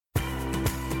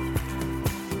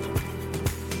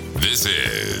This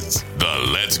is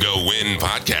the Let's Go Win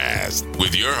podcast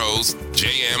with your host,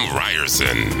 J.M.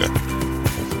 Ryerson.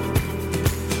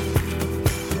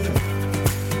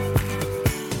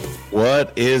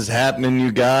 What is happening,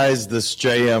 you guys? This is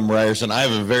J.M. Ryerson. I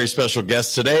have a very special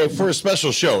guest today for a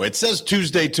special show. It says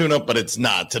Tuesday tune-up, but it's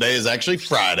not. Today is actually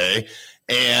Friday,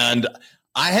 and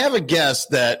I have a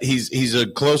guest that he's a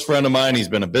close friend of mine. He's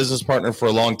been a business partner for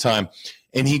a long time,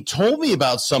 and he told me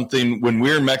about something when we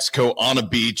were in Mexico on a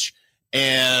beach,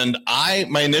 and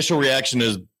my initial reaction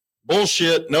is,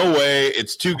 bullshit, no way,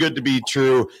 it's too good to be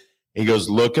true. He goes,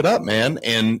 look it up, man.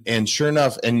 And sure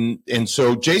enough, and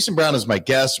so Jason Brown is my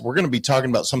guest. We're going to be talking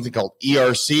about something called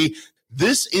ERC.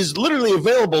 This is literally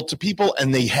available to people,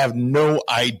 and they have no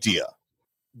idea.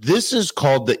 This is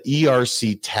called the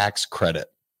ERC tax credit.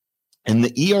 And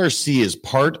the ERC is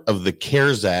part of the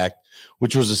CARES Act,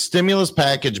 which was a stimulus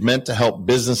package meant to help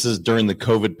businesses during the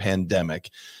COVID pandemic.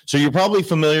 So you're probably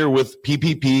familiar with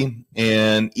PPP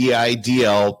and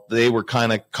EIDL. They were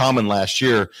kind of common last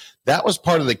year. That was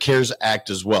part of the CARES Act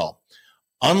as well.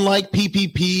 Unlike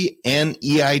PPP and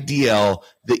EIDL,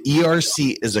 the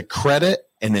ERC is a credit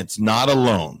and it's not a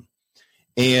loan.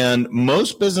 And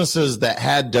most businesses that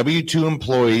had W-2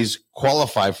 employees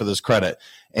qualify for this credit.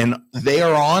 And they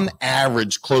are on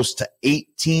average close to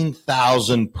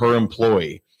 $18,000 per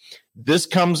employee. This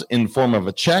comes in form of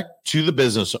a check to the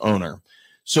business owner.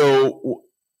 So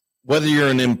whether you're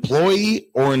an employee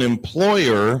or an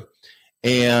employer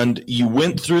and you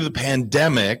went through the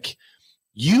pandemic,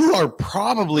 you are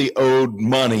probably owed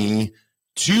money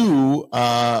to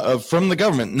from the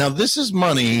government. Now, this is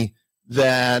money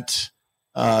that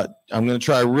I'm going to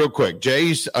try real quick.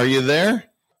 Jay, are you there?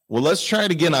 Well, let's try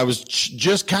it again. I was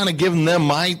just kind of giving them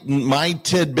my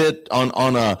tidbit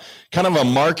on a kind of a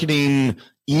marketing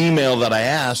email that I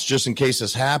asked just in case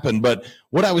this happened. But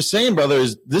what I was saying, brother,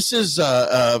 is this is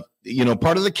part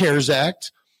of the CARES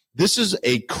Act. This is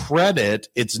a credit.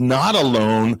 It's not a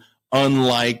loan,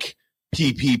 unlike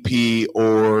PPP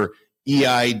or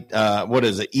EIDL.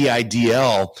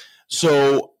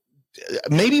 So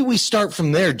maybe we start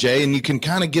from there, Jay, and you can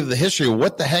kind of give the history of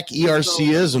what the heck ERC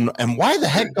is and why the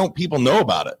heck don't people know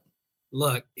about it?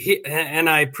 Look, and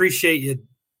I appreciate you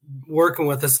working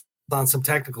with us on some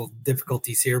technical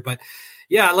difficulties here, but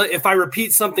yeah, if I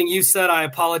repeat something you said, I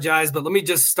apologize, but let me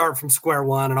just start from square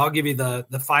one and I'll give you the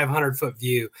 500-foot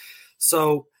view.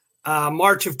 So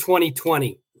March of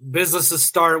 2020,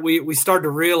 businesses we started to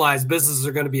realize businesses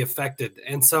are going to be affected.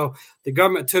 And so the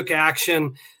government took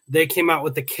action. They came out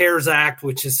with the CARES Act,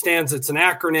 which it's an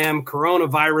acronym,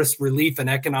 Coronavirus Relief and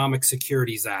Economic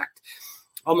Securities Act.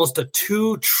 Almost a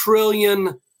 $2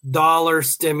 trillion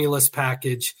stimulus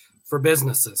package for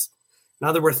businesses.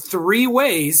 Now, there were three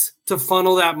ways to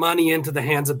funnel that money into the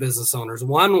hands of business owners.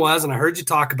 One was, and I heard you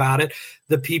talk about it,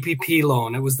 the PPP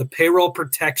loan. It was the payroll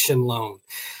protection loan.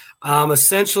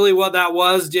 Essentially what that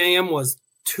was, JM, was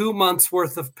 2 months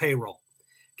worth of payroll.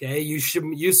 Okay, you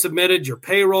submitted your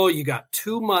payroll, you got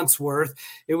 2 months worth.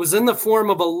 It was in the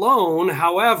form of a loan.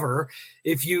 However,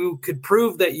 if you could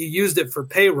prove that you used it for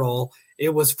payroll,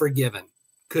 it was forgiven,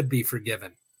 could be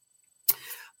forgiven.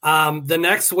 The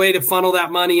next way to funnel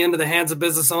that money into the hands of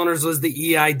business owners was the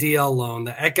EIDL loan,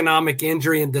 the Economic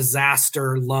Injury and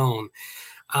Disaster Loan.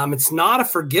 It's not a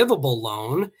forgivable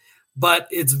loan, but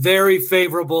it's very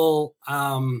favorable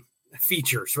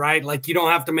features, right? Like you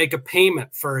don't have to make a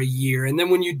payment for a year. And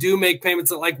then when you do make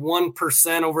payments at like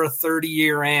 1% over a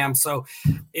 30-year AM. So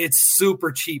it's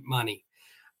super cheap money.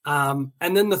 And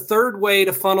then the third way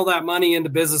to funnel that money into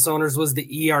business owners was the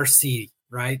ERC,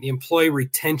 right? The Employee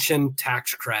Retention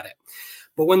Tax Credit.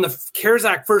 But when the CARES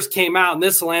Act first came out, and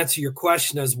this will answer your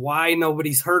question as why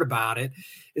nobody's heard about it,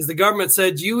 is the government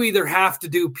said you either have to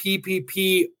do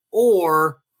PPP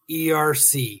or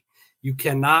ERC. You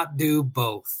cannot do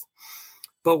both.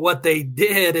 But what they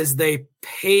did is they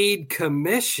paid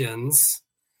commissions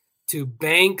to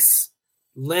banks,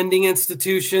 lending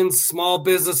institutions, small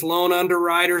business loan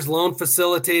underwriters, loan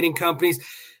facilitating companies.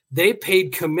 They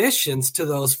paid commissions to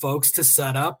those folks to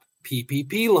set up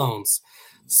PPP loans.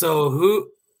 So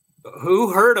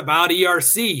who heard about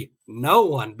ERC? No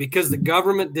one, because the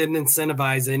government didn't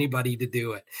incentivize anybody to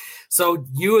do it. So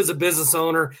you as a business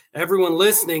owner, everyone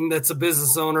listening that's a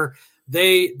business owner,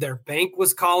 their bank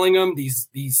was calling them.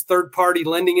 These third-party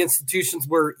lending institutions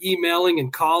were emailing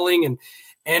and calling,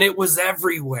 and it was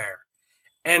everywhere.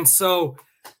 And so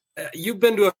you've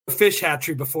been to a fish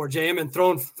hatchery before, JM, and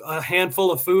thrown a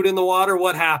handful of food in the water.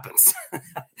 What happens?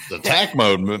 It's attack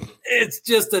mode, man. It's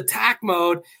just attack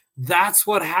mode. That's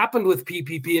what happened with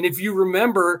PPP. And if you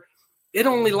remember, it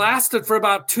only lasted for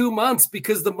about 2 months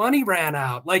because the money ran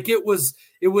out. Like it was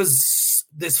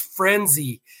this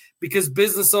frenzy because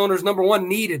business owners, number one,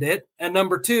 needed it. And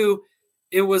number two,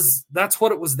 that's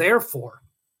what it was there for.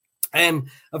 And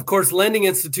of course, lending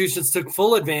institutions took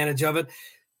full advantage of it.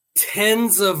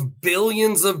 Tens of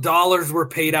billions of dollars were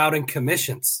paid out in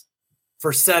commissions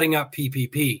for setting up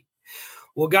PPP.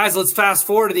 Well, guys, let's fast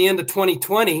forward to the end of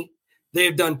 2020.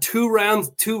 They've done two rounds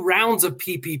of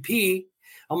PPP.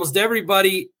 Almost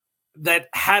everybody that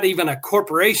had even a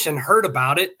corporation heard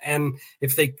about it. And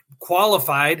if they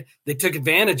qualified, they took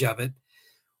advantage of it.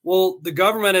 Well, the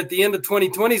government at the end of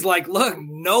 2020 is like, look,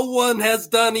 no one has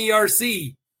done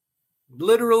ERC.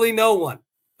 Literally no one.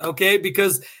 Okay.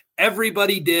 Because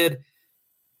everybody did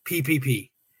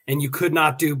PPP and you could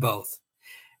not do both.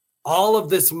 All of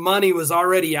this money was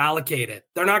already allocated.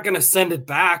 They're not going to send it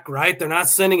back, right? They're not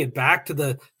sending it back to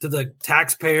the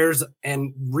taxpayers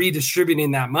and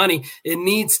redistributing that money. It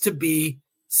needs to be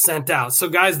sent out. So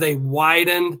guys, they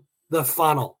widened the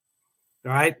funnel,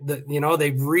 right?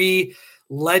 They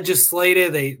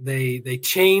re-legislated, they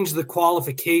changed the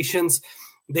qualifications.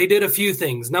 They did a few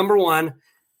things. Number one,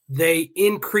 they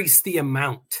increased the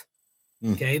amount.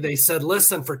 Okay. They said,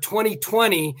 listen, for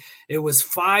 2020, it was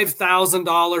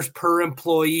 $5,000 per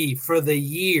employee for the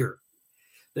year.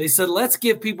 They said, let's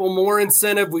give people more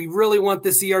incentive. We really want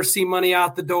this ERC money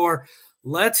out the door.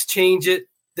 Let's change it.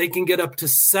 They can get up to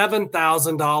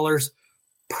 $7,000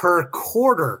 per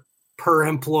quarter per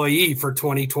employee for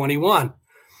 2021.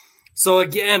 So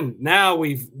again, now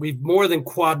we've more than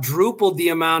quadrupled the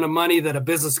amount of money that a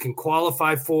business can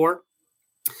qualify for.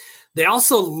 They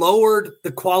also lowered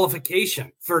the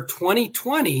qualification for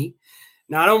 2020.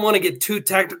 Now, I don't want to get too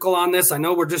technical on this. I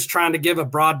know we're just trying to give a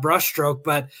broad brushstroke,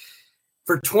 but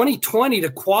for 2020 to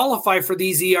qualify for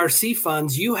these ERC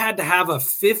funds, you had to have a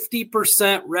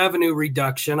 50% revenue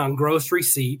reduction on gross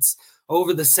receipts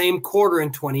over the same quarter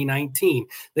in 2019.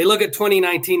 They look at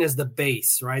 2019 as the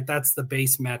base, right? That's the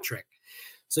base metric.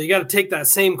 So you got to take that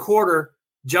same quarter,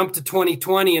 jump to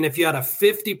 2020, and if you had a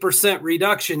 50%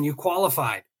 reduction, you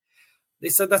qualified. They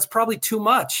said that's probably too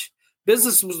much.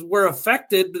 Businesses were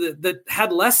affected that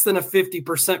had less than a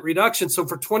 50% reduction. So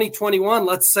for 2021,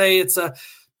 let's say it's a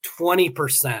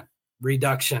 20%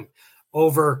 reduction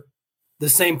over the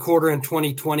same quarter in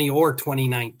 2020 or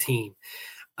 2019.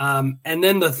 And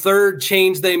then the third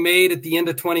change they made at the end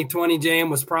of 2020,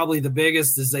 JM, was probably the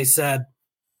biggest, is they said,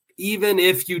 even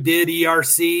if you did even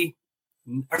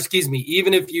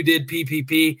if you did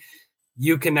PPP,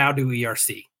 you can now do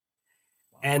ERC.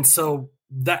 And so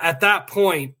at that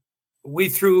point, we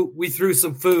threw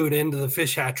some food into the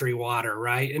fish hatchery water,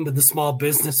 right? Into the small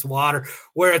business water,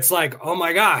 where it's like, oh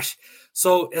my gosh.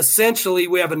 So essentially,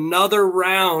 we have another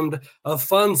round of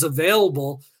funds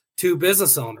available to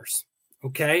business owners.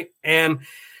 Okay. And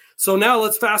so now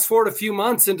let's fast forward a few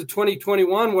months into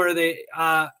 2021, where they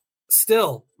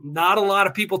still not a lot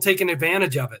of people taking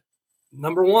advantage of it.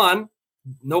 Number one,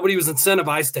 nobody was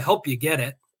incentivized to help you get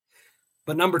it.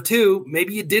 But number two,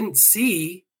 maybe you didn't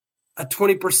see a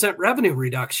 20% revenue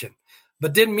reduction,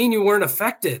 but didn't mean you weren't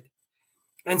affected.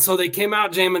 And so they came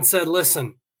out, James, and said,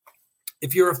 listen,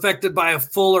 if you're affected by a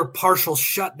full or partial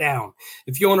shutdown,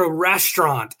 if you own a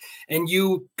restaurant and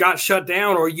you got shut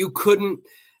down, or you couldn't,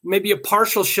 maybe a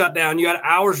partial shutdown, you had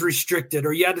hours restricted,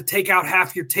 or you had to take out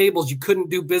half your tables, you couldn't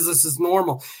do business as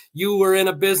normal. You were in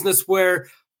a business where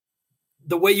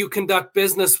the way you conduct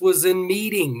business was in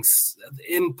meetings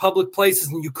in public places,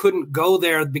 and you couldn't go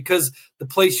there because the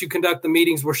place you conduct the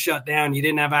meetings were shut down. You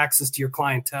didn't have access to your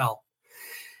clientele.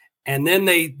 And then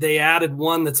they added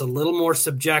one that's a little more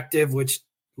subjective, which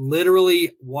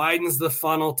literally widens the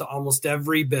funnel to almost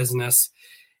every business.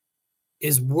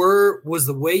 Was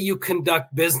the way you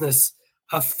conduct business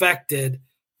affected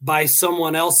by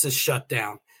someone else's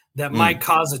shutdown that might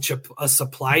cause a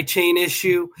supply chain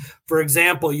issue? For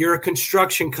example, you're a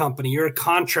construction company, you're a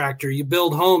contractor, you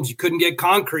build homes, you couldn't get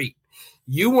concrete.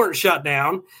 You weren't shut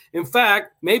down. In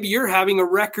fact, maybe you're having a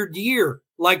record year,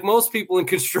 like most people in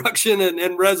construction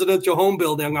and residential home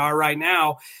building are right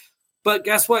now. But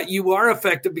guess what? You are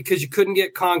affected because you couldn't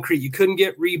get concrete, you couldn't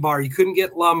get rebar, you couldn't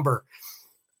get lumber.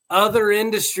 Other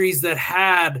industries that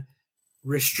had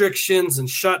restrictions and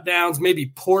shutdowns,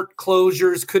 maybe port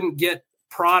closures, couldn't get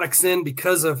products in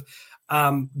because of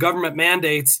government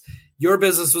mandates, your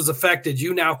business was affected.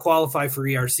 You now qualify for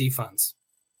ERC funds.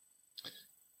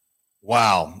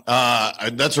 Wow.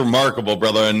 That's remarkable,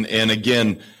 brother. And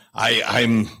again,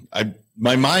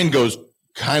 my mind goes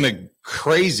kind of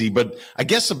crazy, but I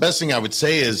guess the best thing I would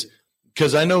say is,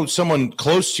 because I know someone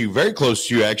close to you, very close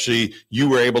to you, actually, you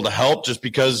were able to help just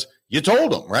because you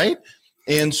told them, right?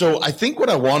 And so I think what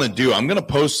I want to do, I'm going to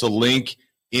post a link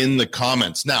in the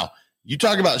comments. Now, you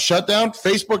talk about shutdown,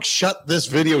 Facebook shut this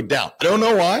video down. I don't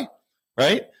know why,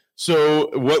 right? So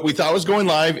what we thought was going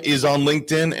live is on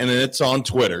LinkedIn and it's on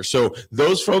Twitter. So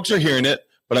those folks are hearing it,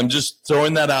 but I'm just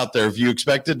throwing that out there. If you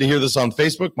expected to hear this on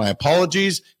Facebook, my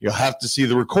apologies. You'll have to see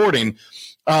the recording.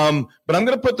 But I'm going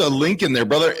to put the link in there,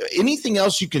 brother. Anything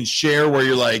else you can share where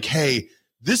you're like, hey,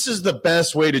 this is the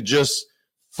best way to just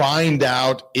find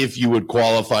out if you would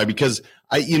qualify? Because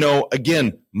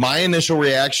again, my initial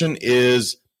reaction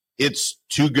is it's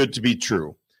too good to be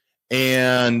true.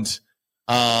 And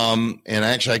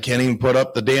actually I can't even put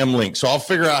up the damn link. So I'll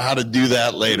figure out how to do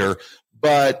that later.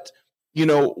 But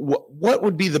what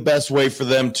would be the best way for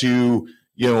them to,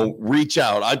 reach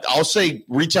out? I'll say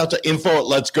reach out to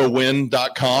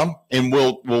info@letsgowin.com and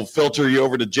we'll filter you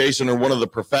over to Jason or one of the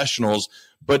professionals.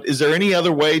 But is there any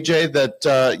other way, Jay,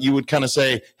 that you would kind of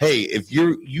say, hey, if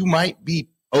you might be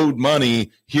owed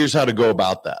money, here's how to go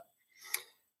about that?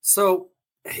 So,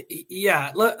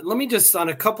 yeah, let me just on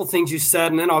a couple things you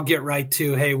said, and then I'll get right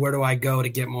to, hey, where do I go to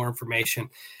get more information?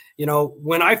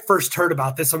 When I first heard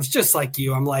about this, I was just like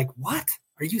you. I'm like, what?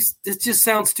 This just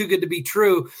sounds too good to be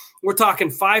true. We're talking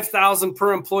 $5,000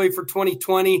 per employee for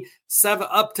 2020,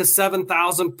 up to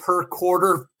 $7,000 per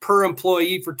quarter per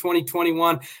employee for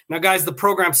 2021. Now, guys, the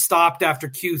program stopped after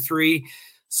Q3.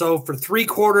 So for 3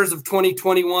 quarters of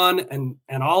 2021 and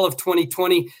all of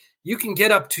 2020, you can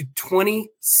get up to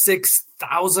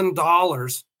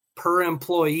 $26,000 per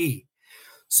employee.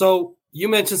 So you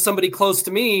mentioned somebody close to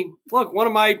me. Look, one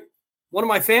of my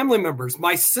family members,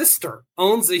 my sister,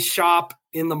 owns a shop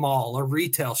in the mall, a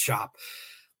retail shop.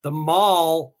 The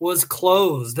mall was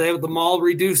closed. The mall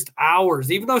reduced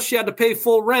hours. Even though she had to pay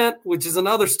full rent, which is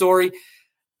another story,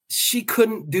 she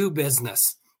couldn't do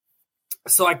business.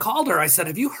 So I called her. I said,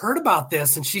 have you heard about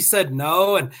this? And she said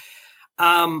no. And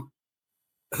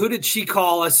who did she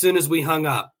call as soon as we hung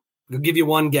up? I'll give you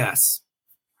one guess.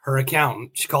 Her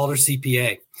accountant. She called her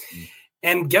CPA.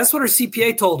 And guess what her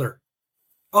CPA told her?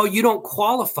 Oh, you don't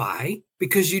qualify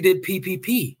because you did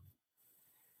PPP.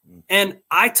 And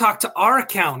I talked to our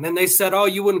accountant and they said, oh,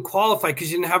 you wouldn't qualify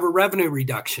because you didn't have a revenue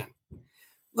reduction.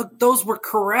 Look, those were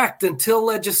correct until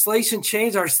legislation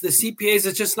changed. The CPAs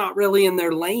are just not really in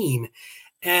their lane.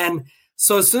 And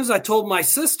so as soon as I told my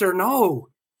sister, no,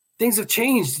 things have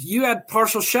changed. You had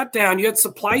partial shutdown. You had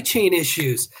supply chain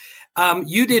issues.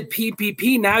 You did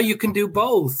PPP. Now you can do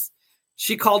both.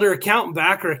 She called her accountant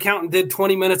back. Her accountant did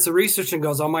 20 minutes of research and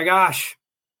goes, oh my gosh,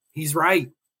 he's right.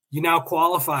 You now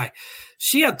qualify.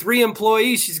 She had 3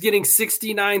 employees. She's getting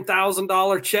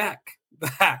 $69,000 check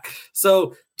back.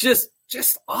 So just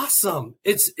awesome.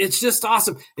 It's just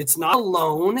awesome. It's not a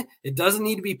loan. It doesn't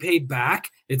need to be paid back.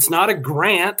 It's not a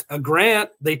grant. A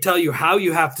grant, they tell you how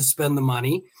you have to spend the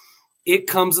money. It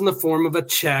comes in the form of a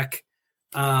check,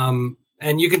 and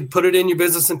you can put it in your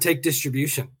business and take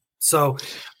distribution. So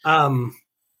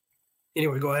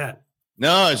anyway, go ahead.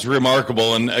 No, it's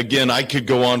remarkable. And again, I could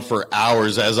go on for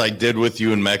hours as I did with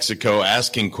you in Mexico,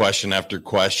 asking question after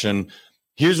question.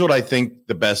 Here's what I think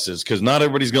the best is, because not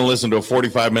everybody's going to listen to a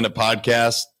 45-minute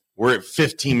podcast. We're at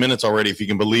 15 minutes already, if you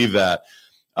can believe that.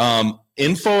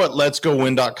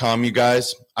 Info@letsgowin.com, you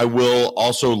guys. I will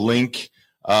also link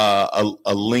a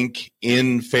link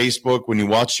in Facebook when you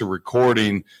watch the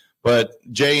recording. But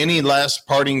Jay, any last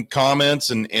parting comments?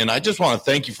 And I just want to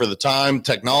thank you for the time.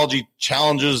 Technology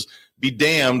challenges be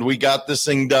damned. We got this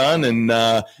thing done, and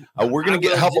we're going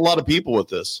to help a lot of people with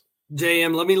this.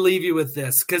 JM, let me leave you with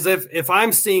this, because if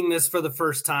I'm seeing this for the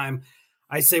first time,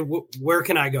 I say, where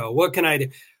can I go? What can I do?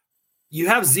 You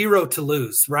have zero to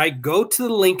lose, right? Go to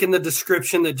the link in the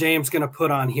description that James going to put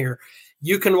on here.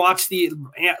 You can look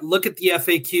at the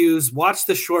FAQs, watch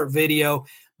the short video,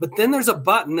 but then there's a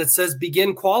button that says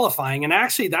begin qualifying. And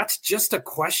actually, that's just a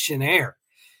questionnaire.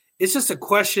 It's just a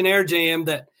questionnaire, JM,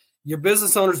 that your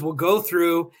business owners will go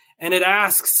through, and it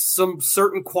asks some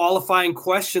certain qualifying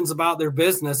questions about their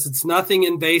business. It's nothing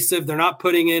invasive. They're not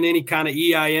putting in any kind of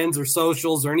EINs or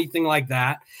socials or anything like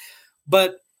that.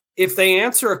 But if they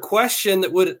answer a question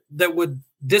that would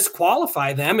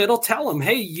disqualify them, it'll tell them,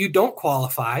 hey, you don't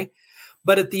qualify.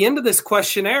 But at the end of this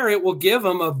questionnaire, it will give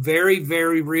them a very,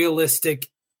 very realistic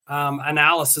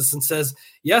analysis and says,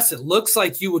 yes, it looks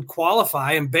like you would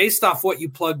qualify. And based off what you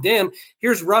plugged in,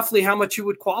 here's roughly how much you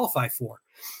would qualify for.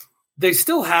 They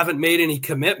still haven't made any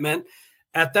commitment.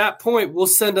 At that point, we'll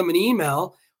send them an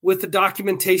email with the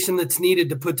documentation that's needed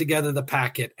to put together the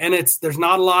packet. And there's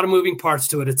not a lot of moving parts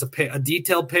to it. It's a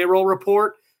detailed payroll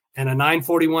report and a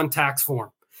 941 tax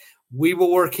form. We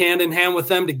will work hand in hand with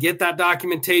them to get that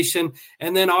documentation.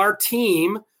 And then our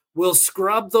team We'll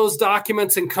scrub those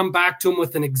documents and come back to them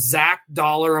with an exact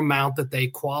dollar amount that they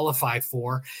qualify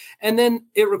for. And then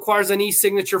it requires an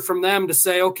e-signature from them to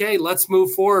say, okay, let's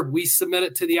move forward. We submit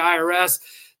it to the IRS.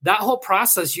 That whole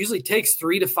process usually takes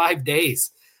 3 to 5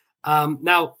 days.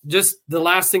 Now, just the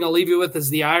last thing I'll leave you with is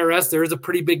the IRS. There is a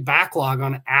pretty big backlog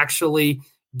on actually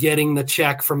getting the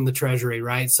check from the Treasury,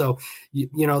 right? So,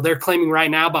 they're claiming right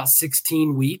now about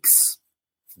 16 weeks.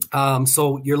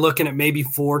 So you're looking at maybe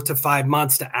 4 to 5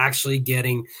 months to actually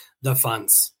getting the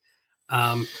funds.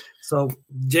 So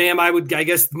JM, I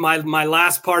guess my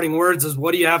last parting words is,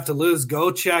 what do you have to lose?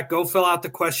 Go check, go fill out the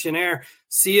questionnaire,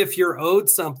 see if you're owed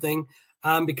something,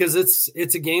 because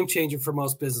it's a game changer for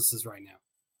most businesses right now.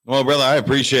 Well, brother, I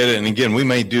appreciate it. And again, we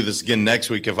may do this again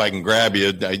next week if I can grab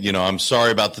you. I'm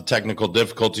sorry about the technical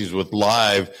difficulties with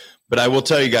live, but I will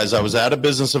tell you guys, I was at a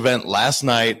business event last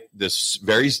night. This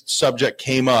very subject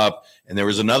came up, and there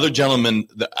was another gentleman.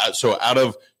 So out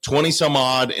of 20 some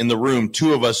odd in the room,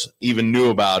 2 of us even knew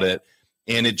about it.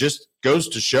 And it just goes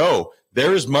to show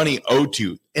there is money owed to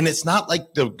you. And it's not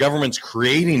like the government's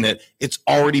creating it. It's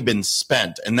already been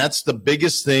spent. And that's the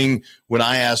biggest thing when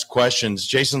I ask questions.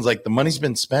 Jason's like, the money's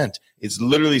been spent. It's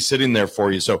literally sitting there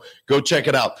for you. So go check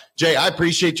it out. Jay, I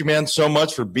appreciate you, man, so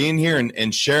much for being here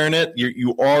and sharing it.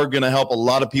 You are going to help a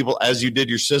lot of people, as you did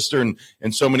your sister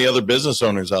and so many other business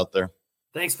owners out there.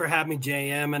 Thanks for having me,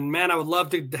 JM. And man, I would love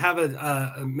to have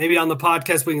maybe on the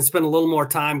podcast, we can spend a little more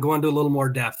time, go into a little more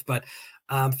depth, but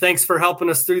thanks for helping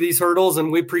us through these hurdles.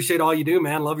 And we appreciate all you do,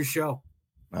 man. Love your show.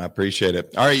 I appreciate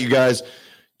it. All right, you guys,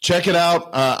 check it out.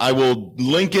 I will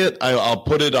link it. I'll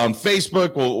put it on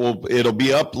Facebook. It'll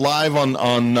be up live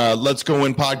on Let's Go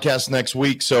Win podcast next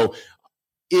week. So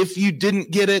if you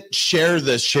didn't get it, share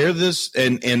this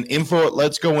and info at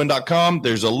letsgowin.com.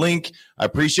 There's a link. I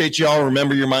appreciate y'all.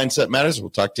 Remember, your mindset matters.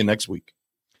 We'll talk to you next week.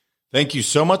 Thank you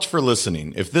so much for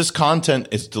listening. If this content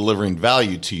is delivering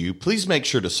value to you, please make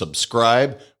sure to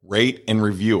subscribe, rate, and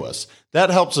review us. That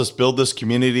helps us build this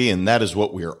community, and that is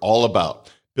what we are all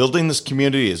about. Building this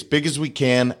community as big as we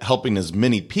can, helping as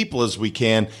many people as we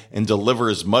can, and deliver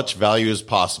as much value as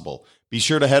possible. Be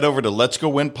sure to head over to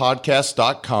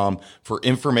letsgowinpodcast.com for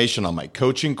information on my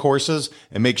coaching courses,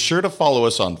 and make sure to follow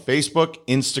us on Facebook,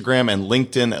 Instagram, and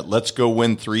LinkedIn at Let's Go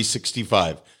Win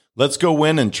 365. Let's go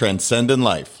win and transcend in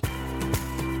life.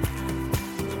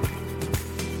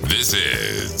 This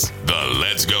is the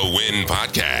Let's Go Win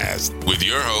podcast with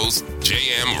your host,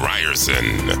 J.M.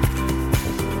 Ryerson.